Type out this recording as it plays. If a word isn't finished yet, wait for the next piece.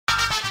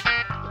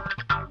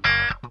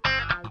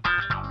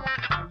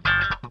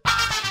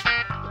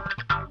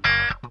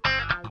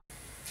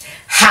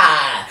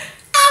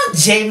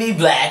Jamie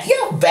Black,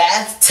 your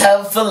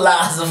bathtub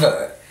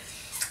philosopher.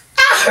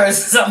 I heard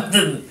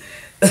something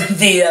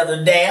the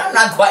other day. I'm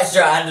not quite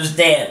sure I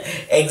understand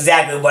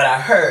exactly what I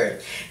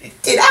heard.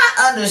 Did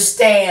I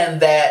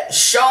understand that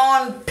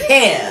Sean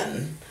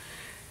Penn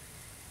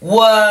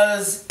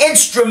was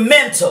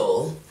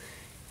instrumental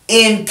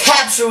in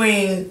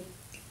capturing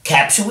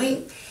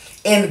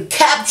El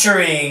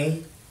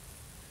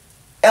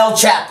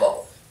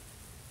Chapo?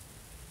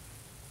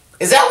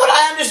 Is that what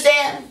I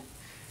understand?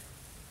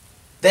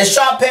 That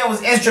Sean Penn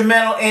was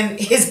instrumental in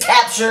his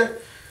capture.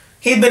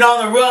 He's been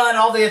on the run.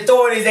 All the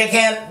authorities, they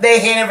can't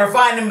ever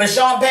find him, but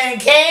Sean Penn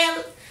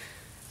can?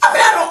 I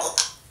mean,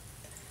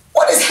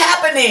 what is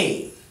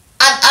happening?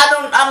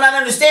 I'm not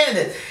understanding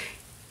this.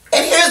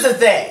 And here's the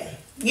thing.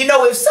 You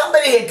know, if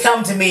somebody had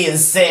come to me and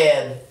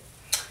said,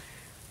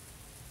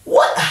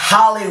 what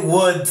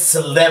Hollywood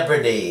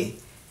celebrity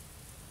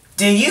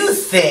do you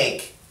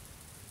think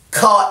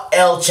caught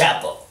El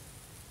Chapo?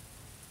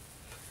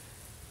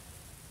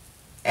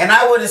 And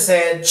I would have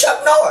said,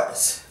 Chuck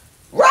Norris,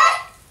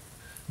 right?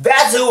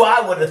 That's who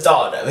I would have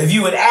thought of. If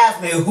you had asked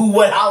me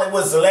what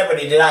Hollywood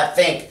celebrity did I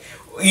think,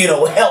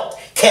 helped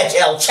catch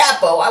El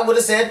Chapo, I would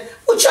have said,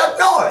 well, Chuck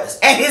Norris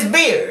and his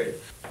beard.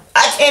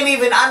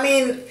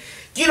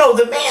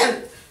 The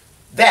man,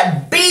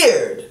 that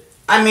beard,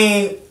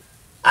 I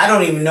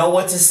don't even know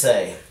what to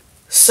say.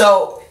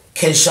 So,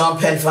 can Sean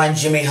Penn find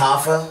Jimmy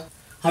Hoffa?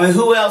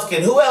 Who else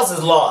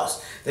is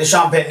lost that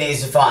Sean Penn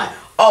needs to find?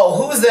 Oh,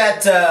 who's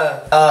that,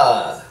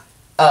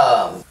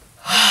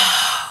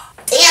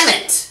 damn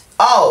it!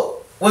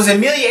 Oh, was it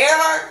Amelia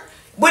Earhart?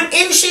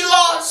 Isn't she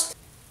lost?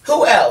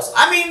 Who else?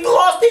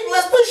 Lost people,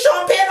 let's put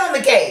Sean Penn on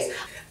the case.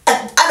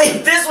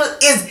 This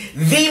is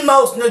the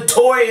most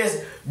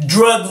notorious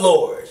drug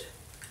lord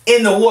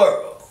in the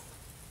world.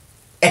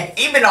 And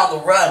he's been on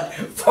the run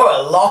for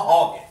a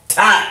long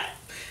time.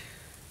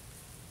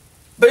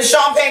 But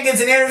Sean Penn gets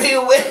an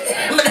interview with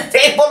him and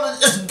they're able to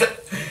just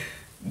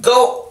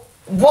go,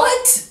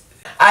 what?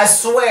 I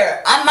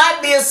swear, I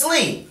might be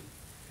asleep.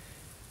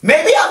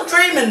 Maybe I'm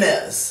dreaming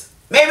this.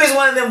 Maybe it's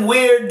one of them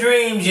weird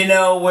dreams,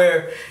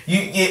 where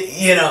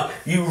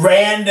you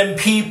random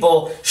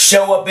people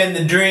show up in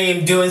the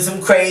dream doing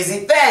some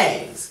crazy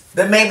things.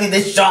 That maybe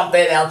this Sean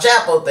Penn El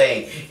Chapo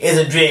thing is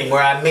a dream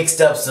where I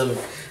mixed up some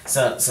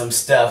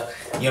stuff.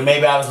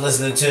 Maybe I was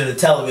listening to the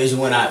television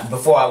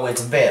before I went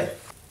to bed.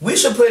 We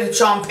should put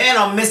Sean Penn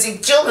on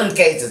missing children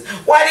cases.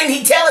 Why didn't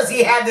he tell us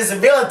he had this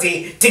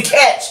ability to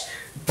catch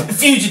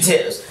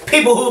fugitives?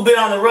 People who've been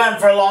on the run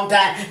for a long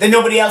time that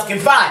nobody else can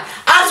find.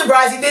 I'm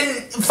surprised he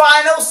didn't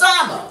find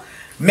Osama.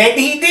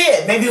 Maybe he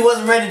did. Maybe he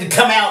wasn't ready to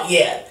come out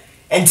yet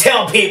and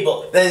tell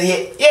people that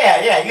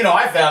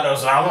I found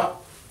Osama.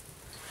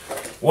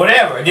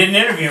 Whatever, I did an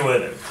interview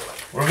with him.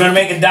 We're going to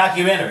make a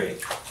documentary.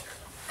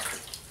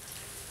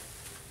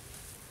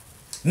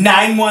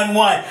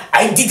 911,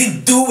 I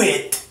didn't do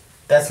it.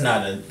 That's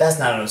not an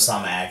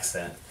Osama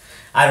accent.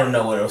 I don't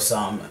know what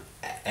Osama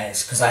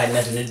is because I had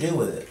nothing to do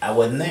with it. I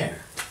wasn't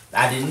there.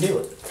 I didn't do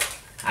it.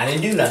 I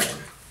didn't do nothing.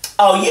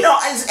 Oh,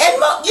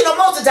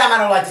 most of the time I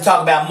don't like to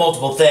talk about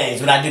multiple things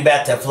when I do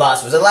Bathtub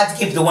Philosophers. I like to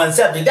keep it to one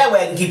subject. That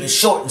way I can keep it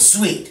short and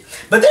sweet.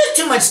 But there's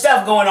too much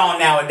stuff going on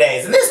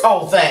nowadays, and this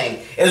whole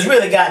thing has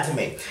really gotten to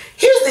me.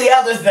 Here's the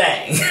other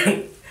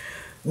thing.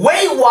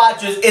 Weight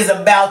Watchers is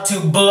about to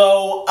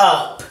blow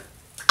up.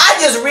 I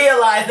just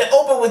realized that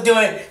Oprah was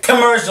doing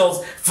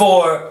commercials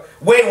for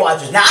Weight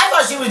Watchers. Now, I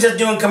thought she was just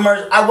doing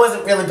commercials. I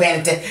wasn't really paying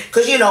attention.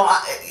 Because,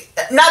 not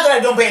that I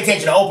don't pay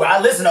attention to Oprah. I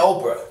listen to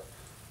Oprah.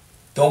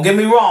 Don't get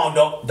me wrong.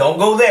 Don't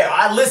go there.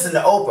 I listen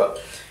to Oprah.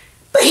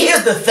 But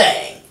here's the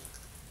thing.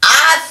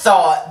 I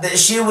thought that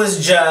she was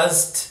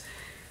just,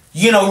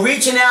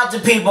 reaching out to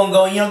people and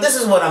going, this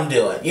is what I'm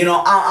doing.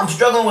 I'm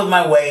struggling with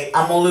my weight.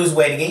 I'm going to lose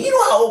weight again. You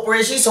know how Oprah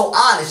is? She's so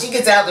honest. She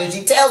gets out there and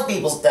she tells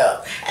people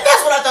stuff. And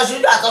that's what I thought she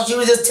was doing. I thought she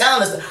was just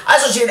telling us. I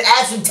thought she had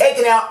actually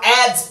taken out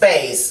ad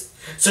space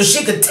so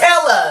she could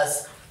tell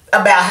us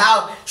about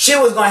how she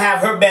was going to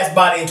have her best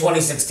body in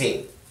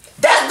 2016.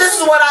 This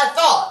is what I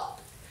thought.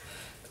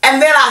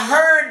 And then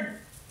I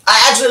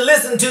actually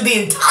listened to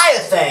the entire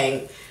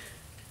thing,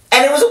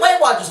 and it was a Weight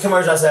Watchers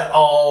commercial. I said,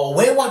 oh,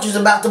 Weight Watchers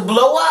about to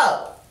blow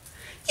up.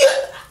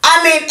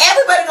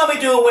 Everybody's going to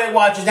be doing Weight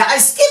Watchers now.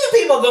 And skinny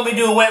people are going to be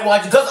doing Weight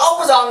Watchers because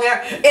Oprah's on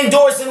there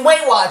endorsing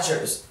Weight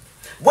Watchers.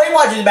 Weight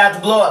Watchers is about to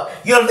blow up.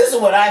 This is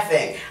what I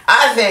think.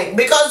 I think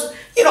because,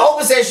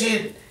 Oprah said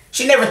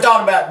she never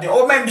thought about doing,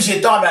 or maybe she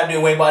had thought about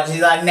doing Weight Watchers.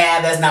 She's like,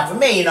 nah, that's not for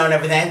me, and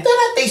everything. Then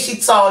I think she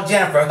saw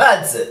Jennifer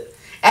Hudson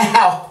and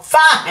how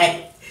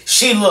fine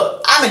she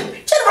looked.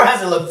 Jennifer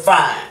Hudson looked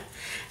fine.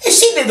 And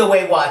she did the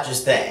Weight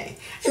Watchers thing.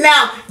 And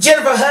now,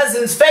 Jennifer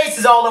Hudson's face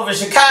is all over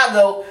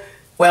Chicago,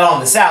 well,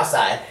 on the south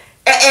side,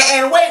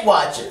 and Weight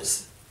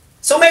Watchers.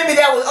 So maybe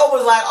that was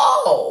Oprah's like,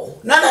 oh,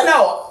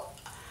 no.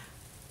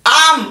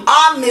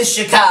 I'm Miss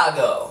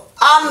Chicago.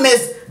 I'm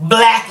Miss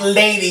Black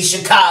Lady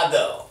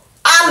Chicago.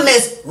 I'm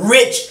Miss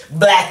Rich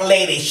Black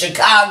Lady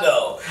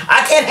Chicago.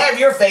 I can't have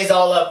your face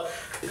all up.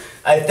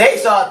 If they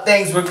thought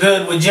things were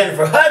good with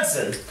Jennifer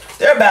Hudson,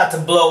 They're about to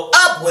blow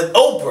up with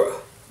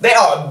Oprah. They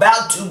are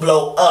about to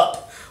blow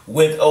up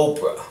with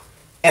Oprah.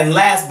 And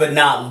last but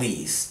not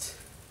least,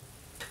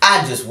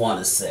 I just want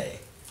to say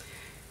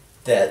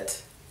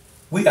that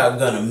we are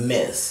going to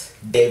miss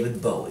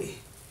David Bowie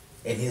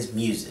and his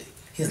music,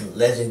 his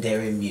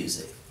legendary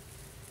music.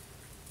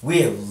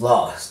 We have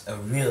lost a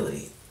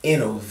really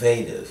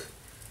innovative,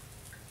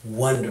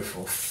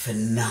 wonderful,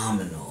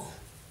 phenomenal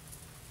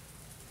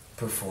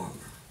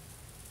performer.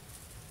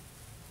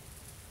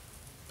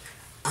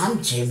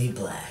 I'm Jamie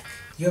Black,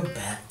 your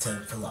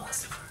Bathtub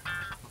Philosopher.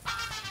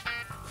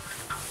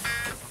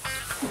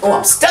 Oh,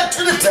 I'm stuck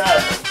to the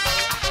tub.